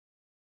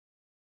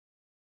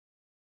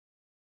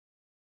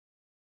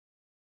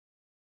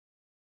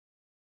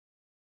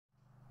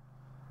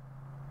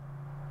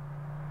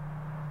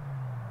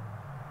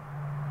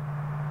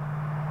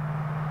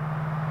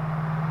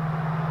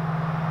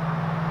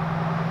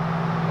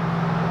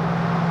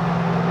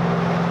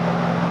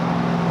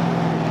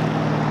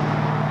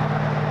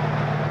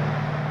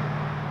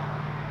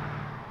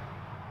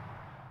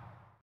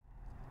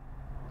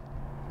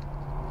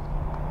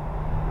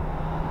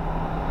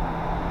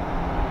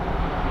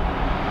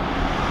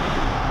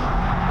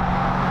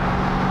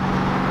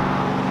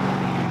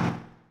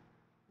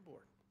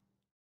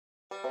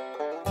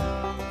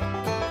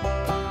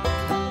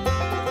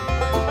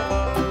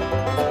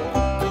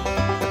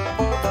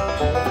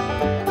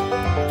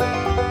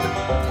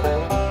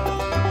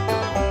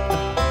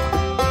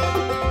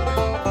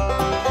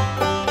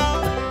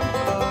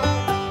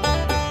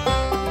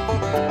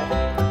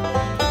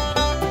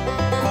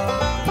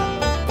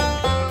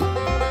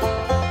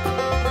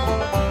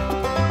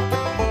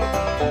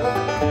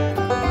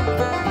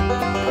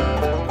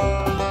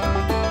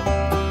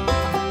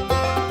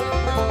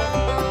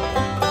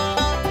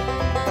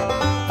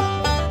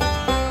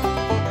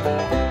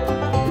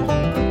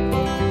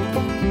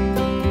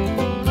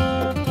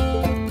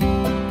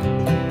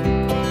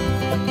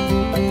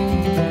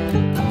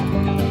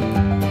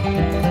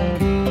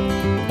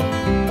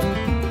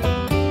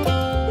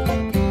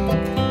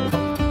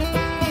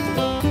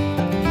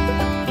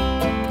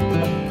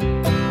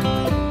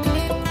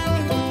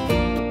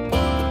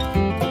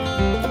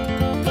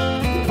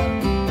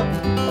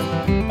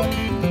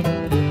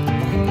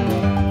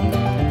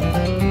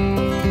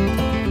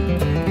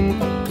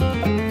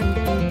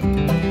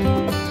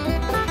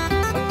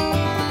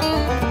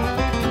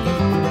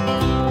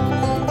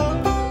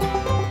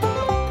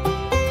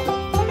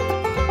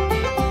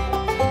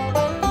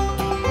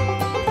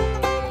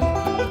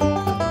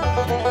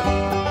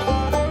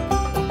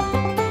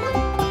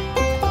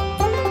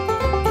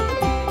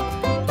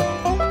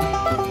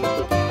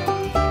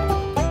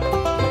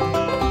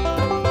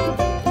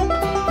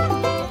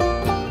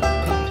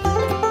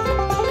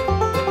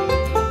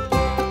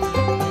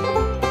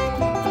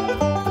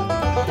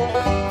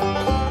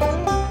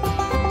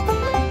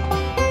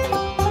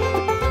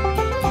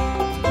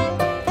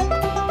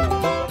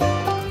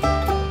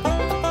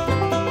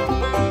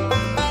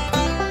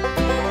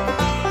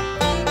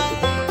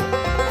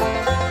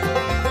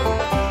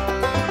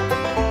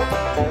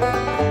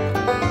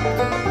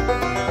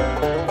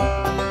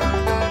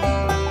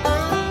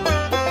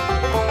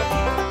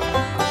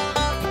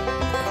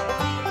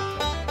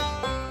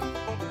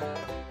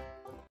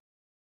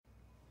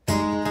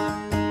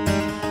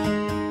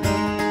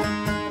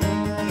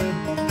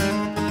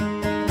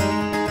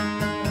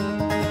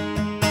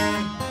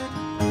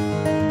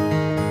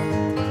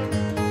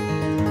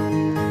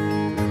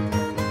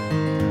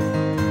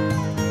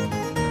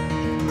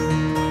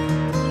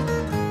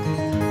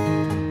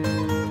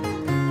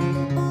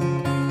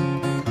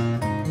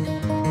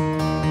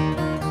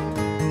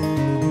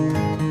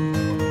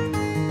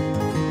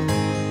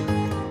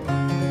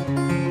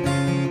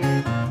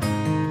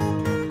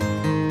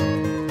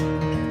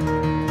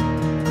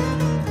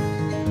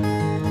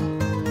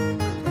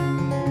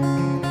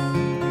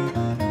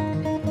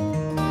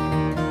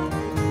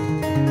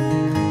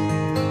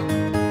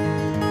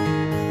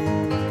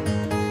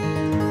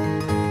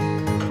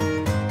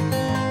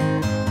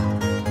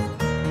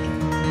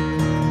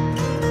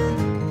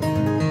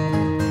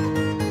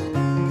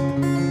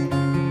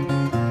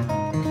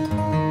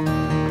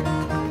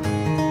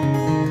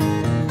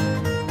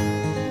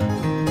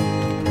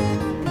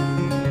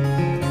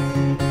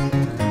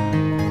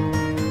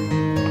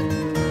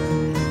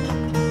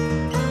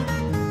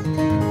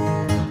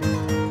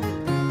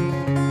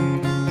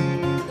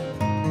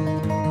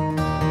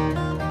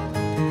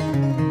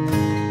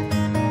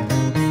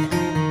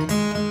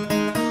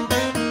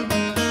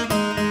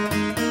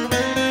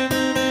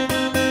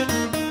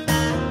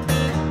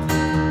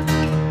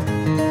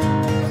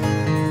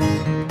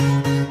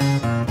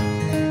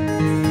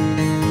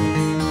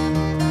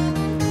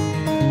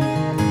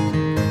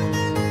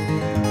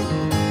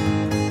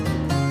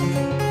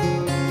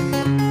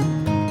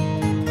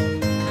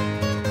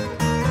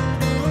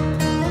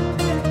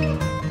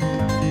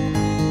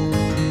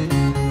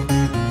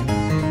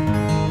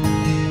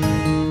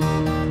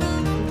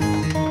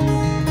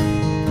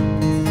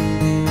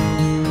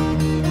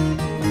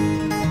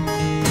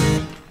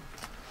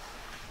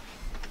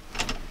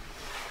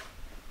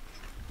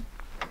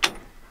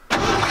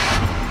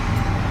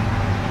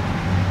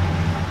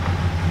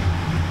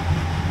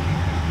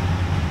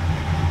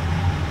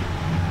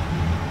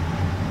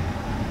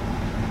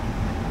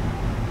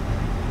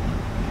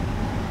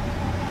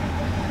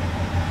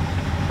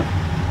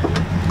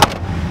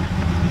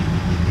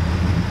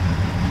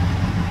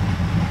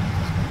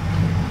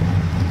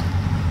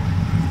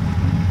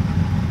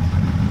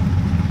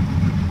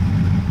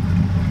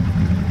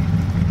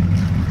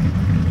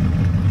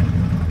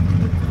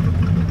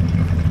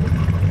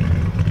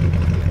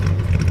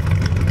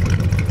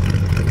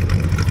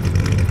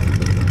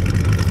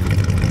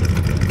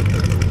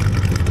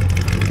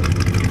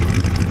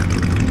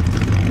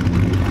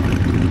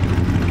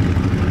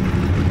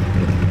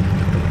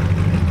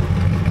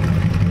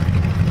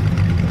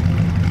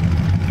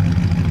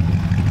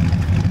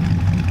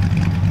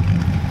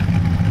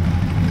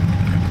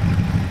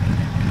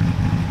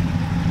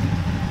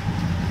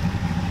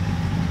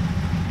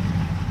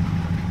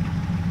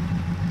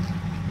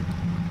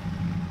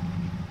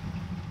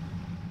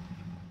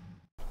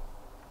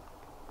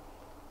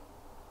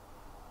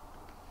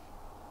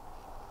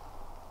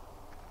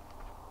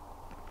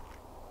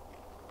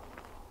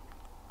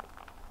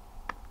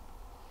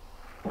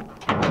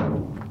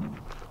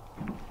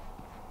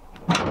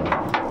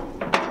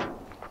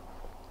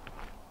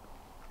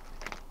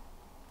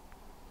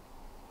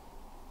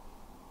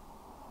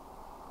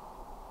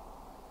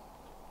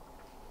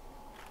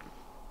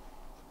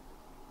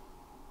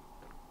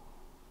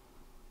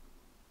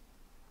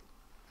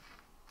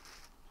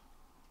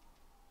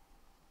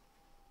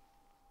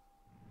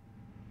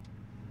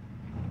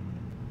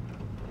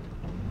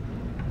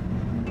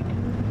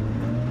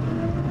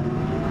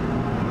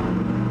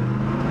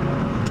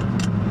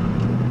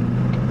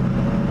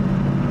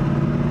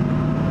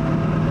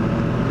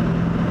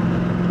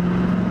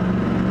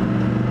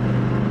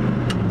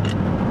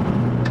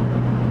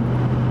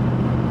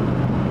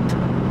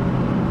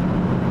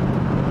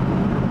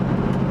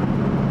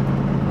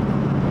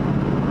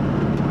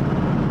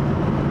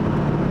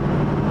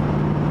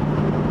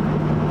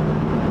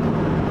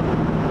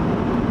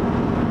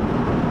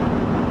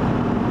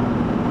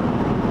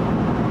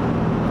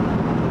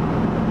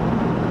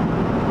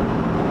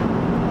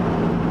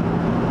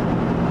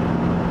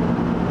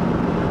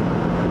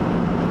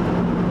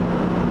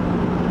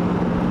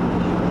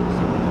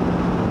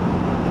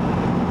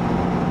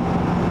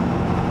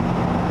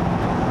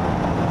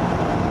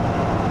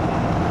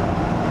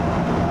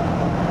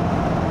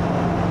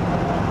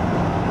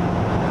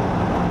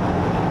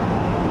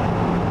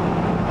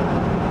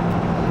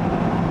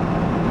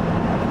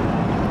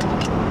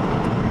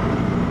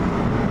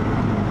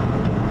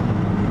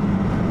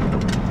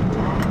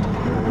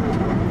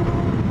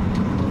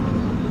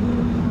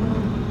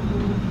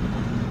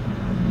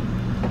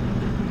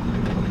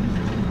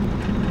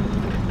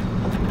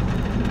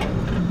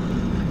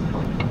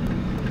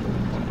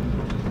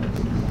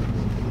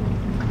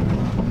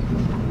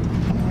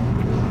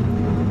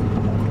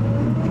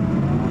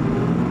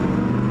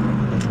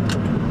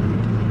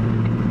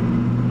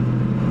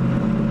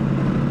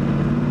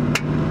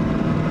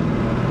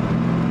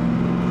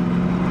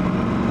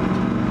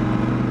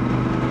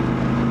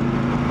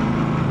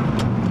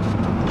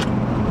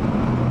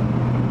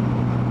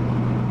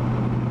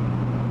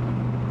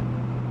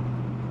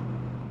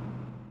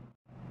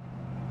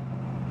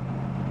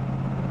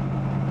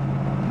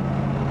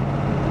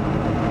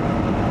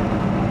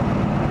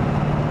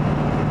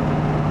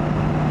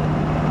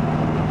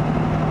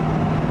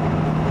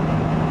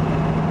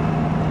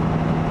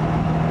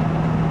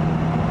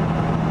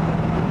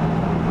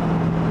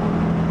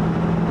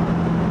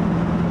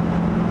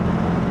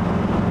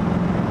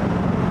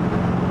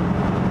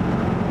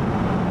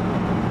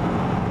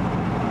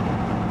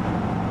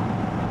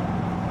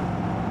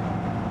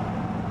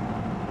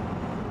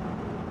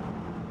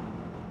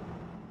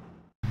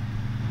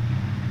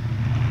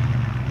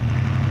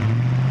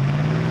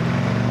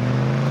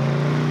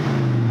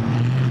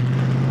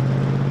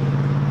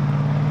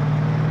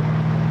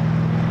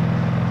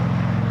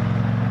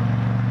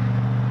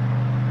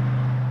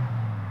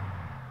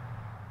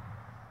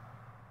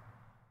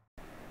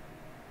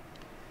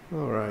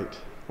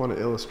want to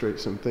illustrate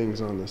some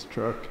things on this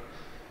truck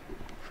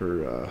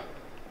for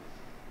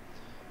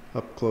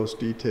up close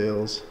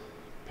details,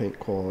 paint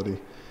quality.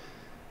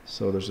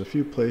 So there's a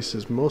few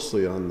places,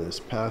 mostly on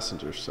this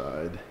passenger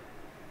side,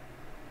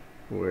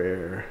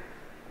 where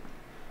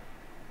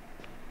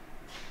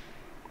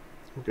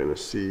I'm gonna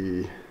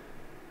see,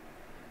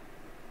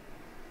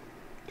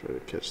 try to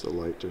catch the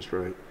light just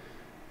right,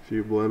 a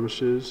few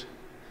blemishes.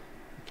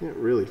 You can't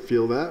really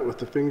feel that with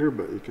the finger,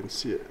 but you can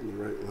see it in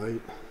the right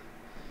light.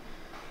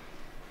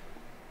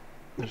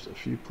 There's a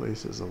few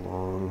places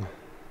along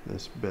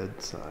this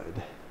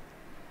bedside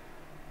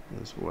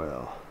as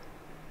well.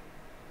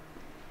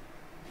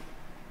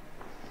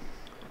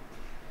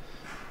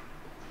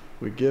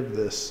 We give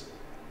this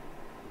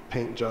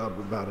paint job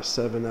about a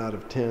 7 out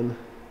of 10.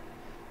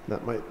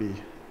 That might be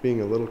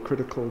being a little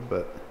critical,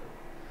 but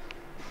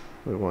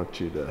we want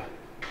you to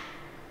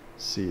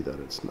see that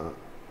it's not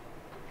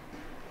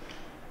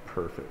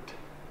perfect.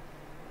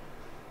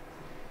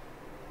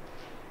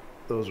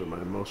 Those are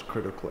my most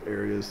critical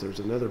areas. There's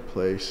another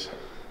place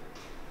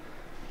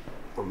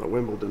on the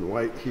Wimbledon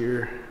white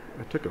here.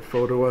 I took a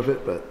photo of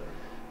it, but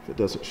if it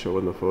doesn't show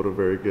in the photo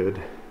very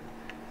good,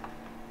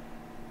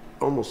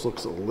 almost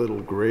looks a little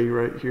gray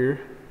right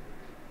here.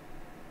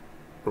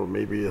 Or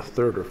maybe a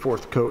third or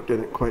fourth coat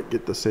didn't quite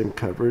get the same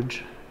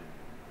coverage.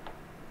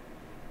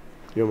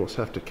 You almost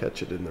have to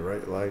catch it in the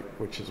right light,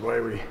 which is why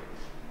we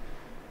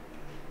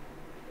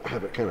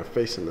have it kind of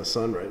facing the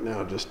sun right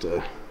now, just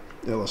to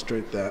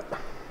illustrate that.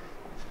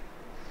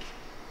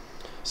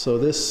 So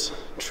this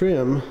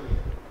trim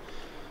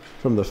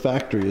from the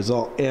factory is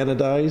all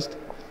anodized,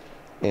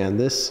 and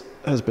this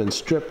has been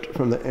stripped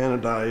from the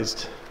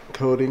anodized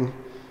coating,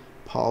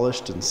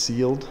 polished and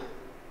sealed.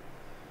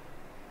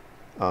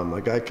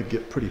 A guy could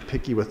get pretty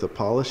picky with the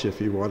polish if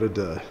he wanted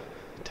to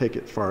take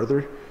it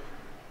farther,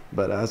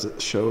 but as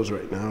it shows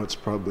right now, it's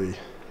probably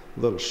a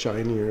little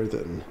shinier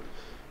than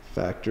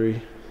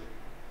factory.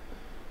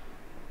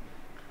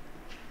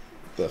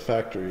 The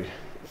factory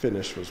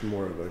finish was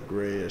more of a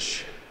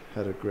grayish,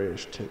 had a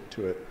grayish tint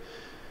to it.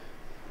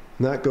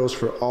 And that goes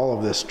for all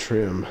of this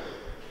trim,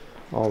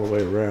 all the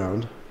way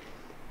around.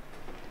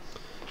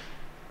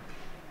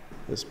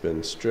 It's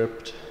been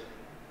stripped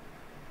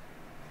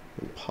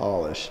and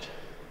polished.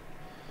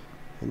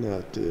 And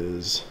that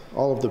is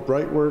all of the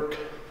bright work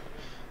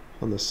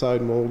on the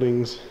side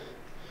moldings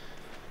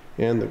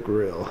and the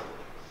grill,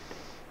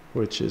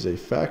 which is a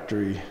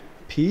factory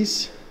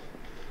piece,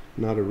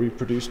 not a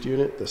reproduced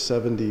unit. The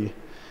 70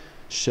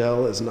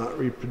 shell is not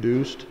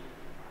reproduced.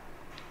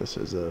 This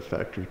is a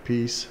factory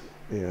piece,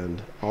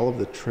 and all of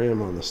the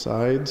trim on the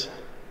sides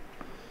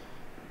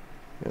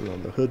and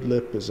on the hood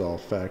lip is all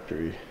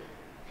factory.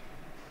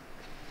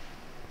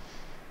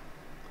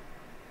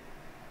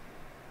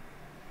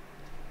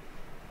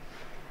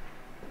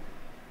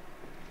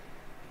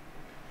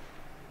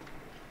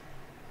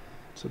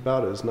 It's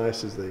about as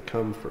nice as they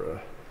come for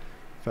a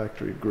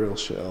factory grill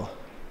shell,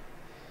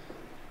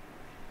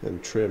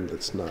 and trim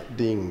that's not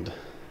dinged.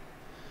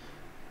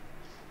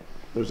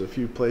 There's a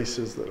few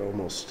places that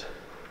almost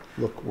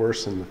look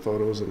worse in the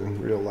photos than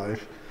in real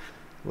life.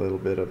 A little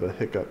bit of a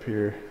hiccup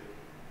here,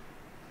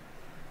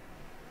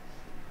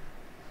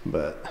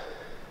 but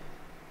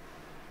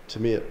to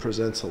me it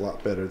presents a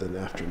lot better than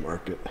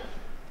aftermarket.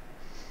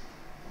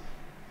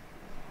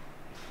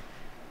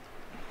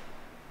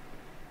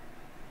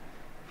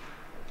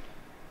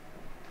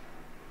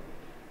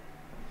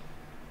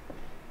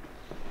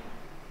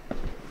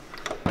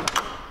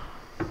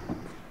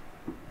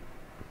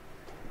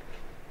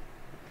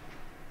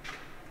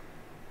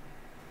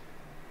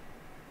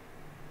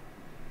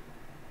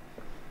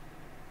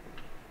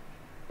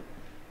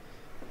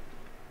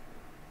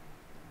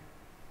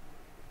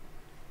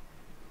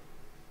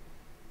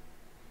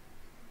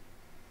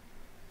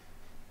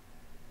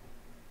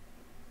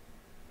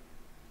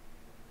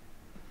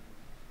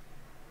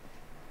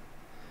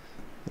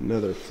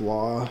 Another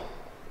flaw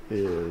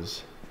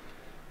is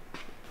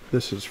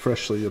this is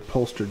freshly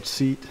upholstered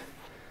seat,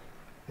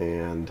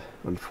 and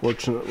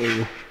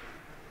unfortunately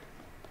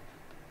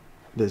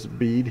this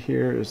bead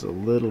here is a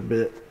little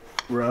bit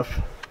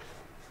rough,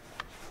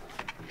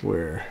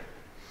 where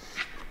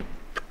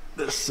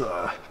this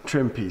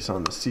trim piece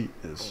on the seat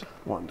is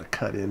wanting to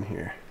cut in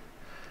here.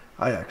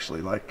 I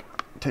actually like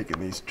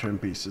taking these trim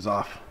pieces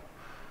off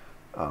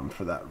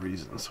for that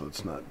reason, so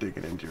it's not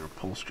digging into your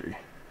upholstery.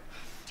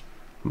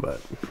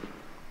 But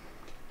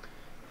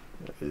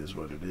it is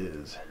what it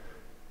is.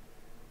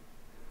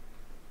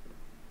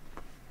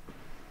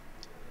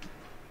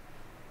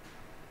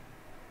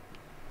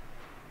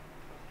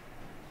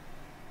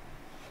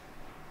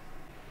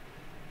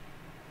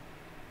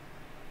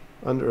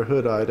 Under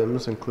hood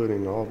items,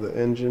 including all of the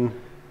engine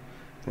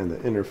and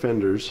the inner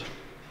fenders,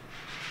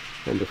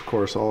 and of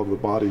course all of the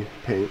body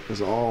paint,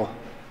 is all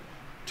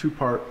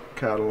two-part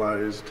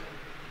catalyzed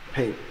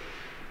paint,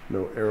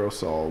 no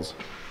aerosols.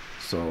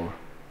 So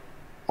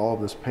all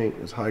of this paint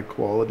is high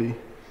quality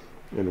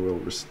and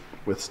will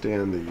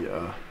withstand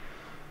the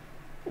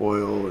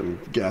oil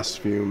and gas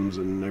fumes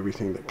and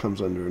everything that comes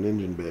under an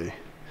engine bay.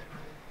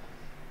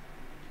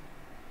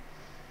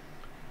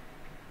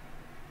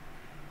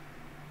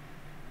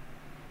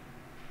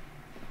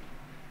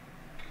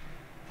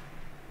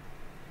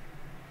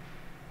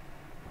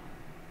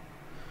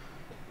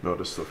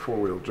 Notice the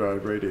four-wheel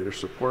drive radiator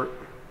support.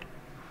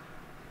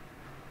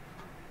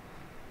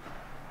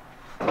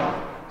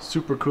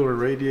 Supercooler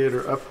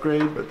radiator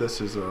upgrade, but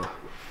this is a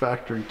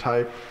factory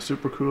type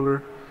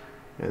supercooler,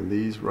 and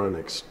these run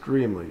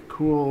extremely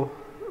cool,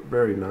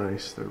 very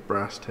nice. They're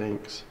brass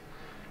tanks.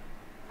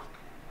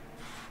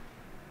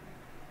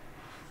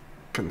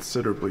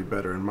 Considerably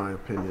better in my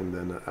opinion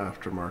than the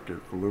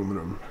aftermarket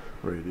aluminum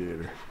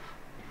radiator.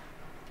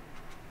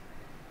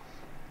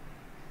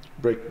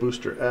 Brake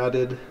booster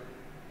added.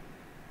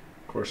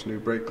 Of course, new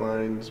brake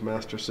lines,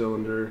 master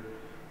cylinder,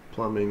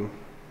 plumbing.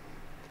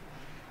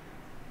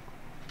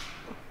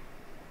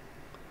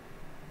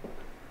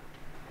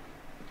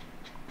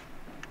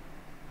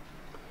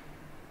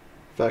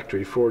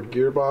 Factory Ford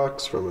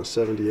gearbox from a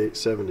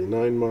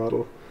 78-79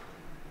 model.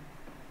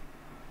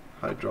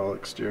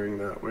 Hydraulic steering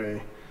that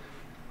way.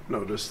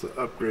 Notice the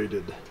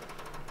upgraded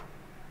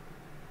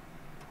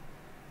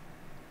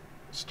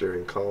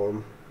steering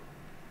column.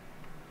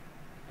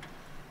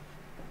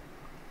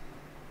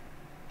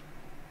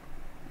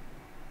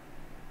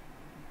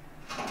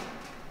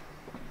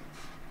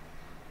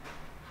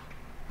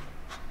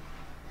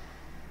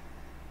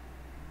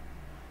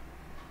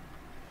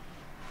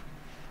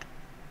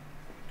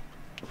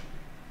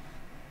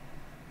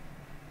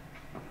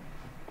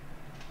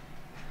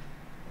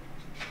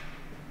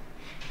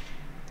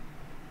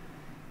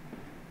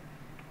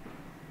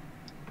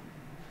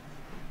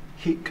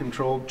 Heat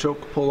controlled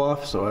choke pull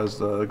off, so as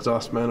the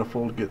exhaust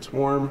manifold gets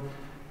warm,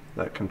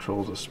 that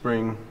controls a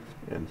spring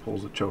and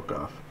pulls the choke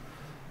off.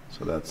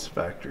 So that's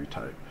factory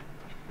type.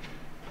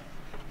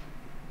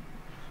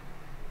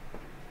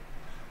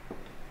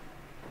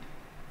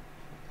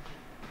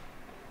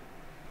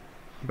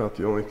 About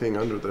the only thing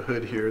under the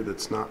hood here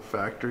that's not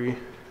factory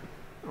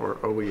or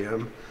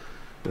OEM.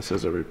 This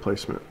is a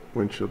replacement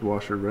windshield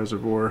washer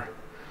reservoir,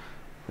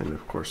 and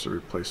of course a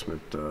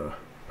replacement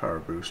power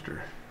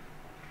booster.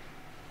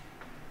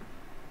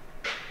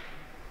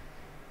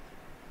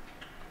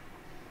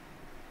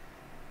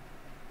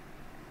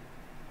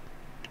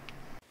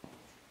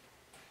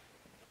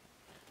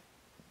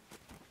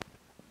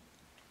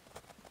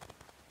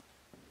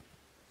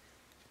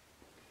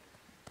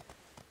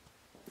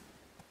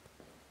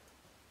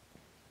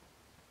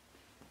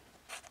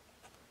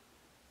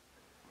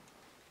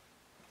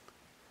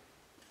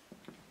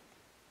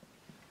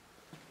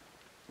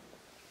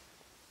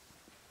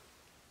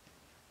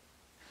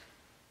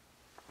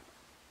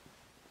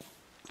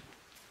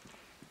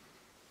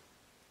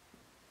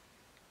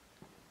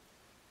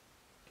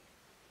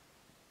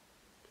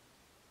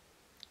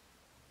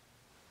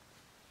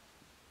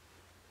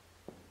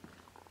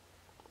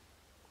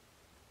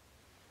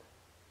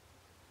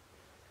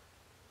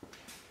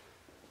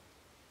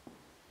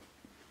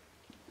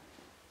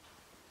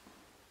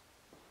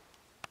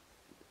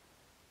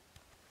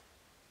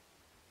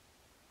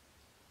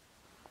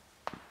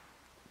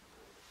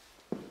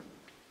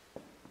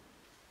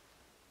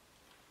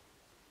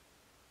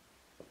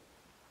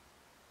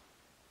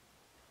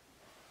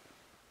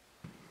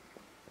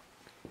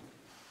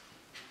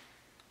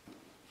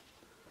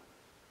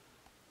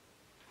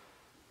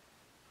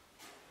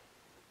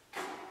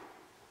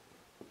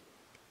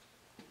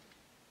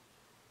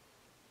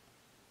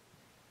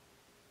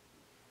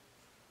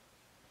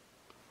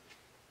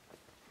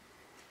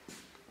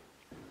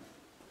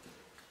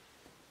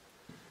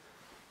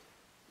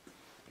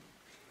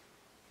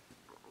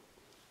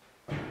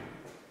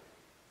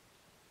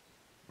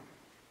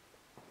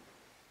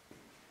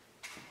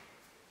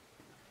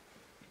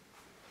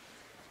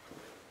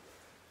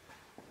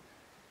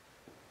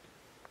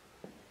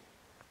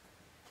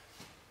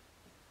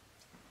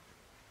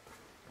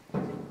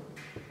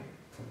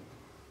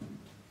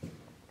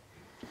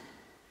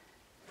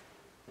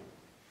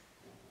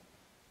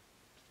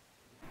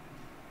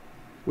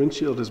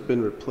 Windshield has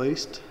been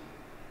replaced,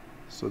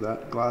 so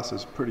that glass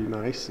is pretty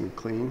nice and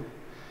clean,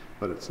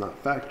 but it's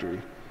not factory.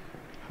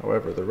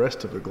 However, the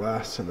rest of the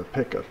glass in the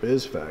pickup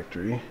is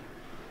factory.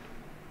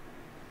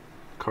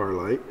 Car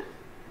light.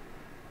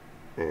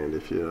 And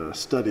if you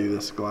study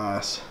this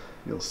glass,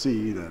 you'll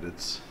see that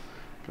it's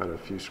got a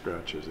few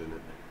scratches in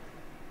it.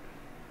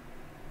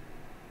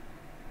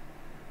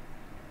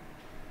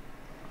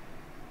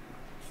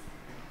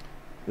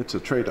 It's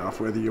a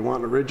trade-off whether you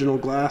want original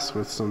glass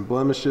with some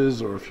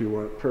blemishes or if you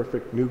want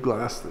perfect new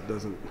glass that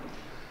doesn't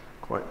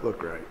quite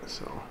look right.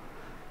 So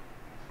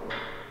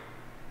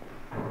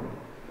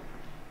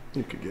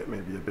you could get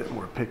maybe a bit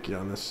more picky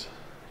on this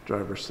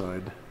driver's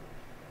side.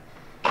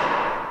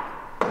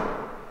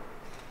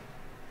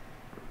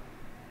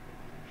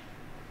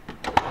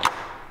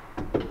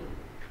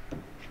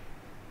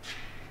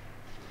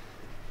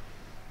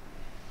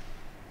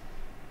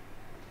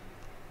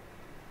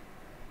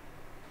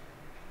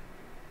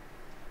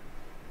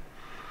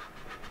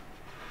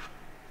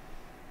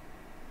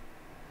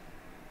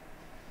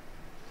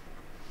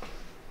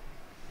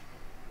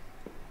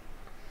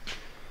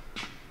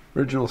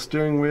 Original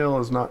steering wheel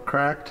is not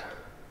cracked,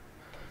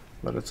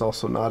 but it's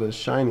also not as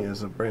shiny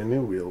as a brand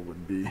new wheel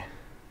would be.